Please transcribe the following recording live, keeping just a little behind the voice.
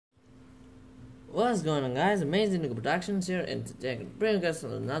What's going on, guys? Amazing Productions here, and today I'm gonna bring us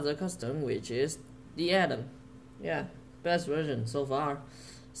another custom, which is the Adam. Yeah, best version so far.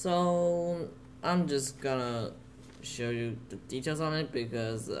 So I'm just gonna show you the details on it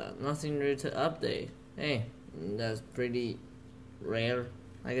because nothing really to update. Hey, that's pretty rare,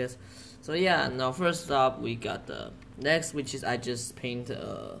 I guess. So yeah, now first up we got the next, which is I just paint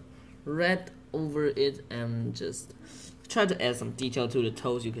red over it and just try to add some detail to the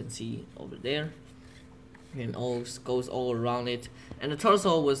toes you can see over there, and all goes all around it. And the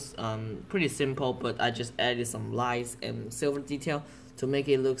torso was pretty simple, but I just added some lights and silver detail to make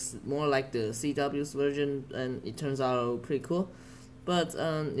it look more like the CW's version, and it turns out pretty cool. But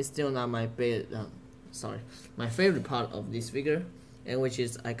it's still not my my favorite part of this figure, and which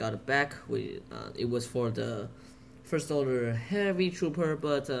is I got a back with it was for the first order heavy trooper,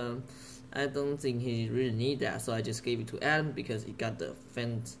 but I don't think he really need that, so I just gave it to Adam because he got the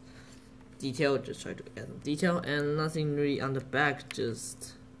fence detail. Just try to add some detail, and nothing really on the back,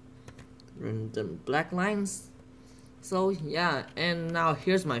 just random black lines. So yeah, and now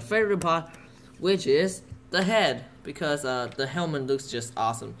here's my favorite part, which is the head, because the helmet looks just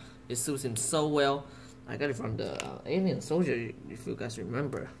awesome. It suits him so well. I got it from the Alien Soldier, if you guys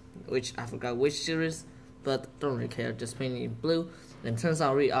remember, which I forgot which series, but don't really care, just painted in blue, and turns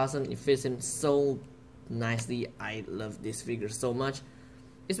out really awesome. It fits him so nicely. I love this figure so much,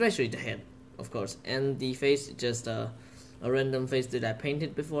 especially the head, of course, and the face, just a random face that I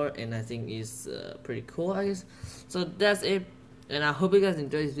painted before, and I think is pretty cool, I guess. So that's it, and I hope you guys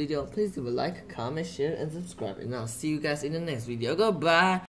enjoyed this video. Please leave a like, comment, share, and subscribe, and I'll see you guys in the next video. Goodbye.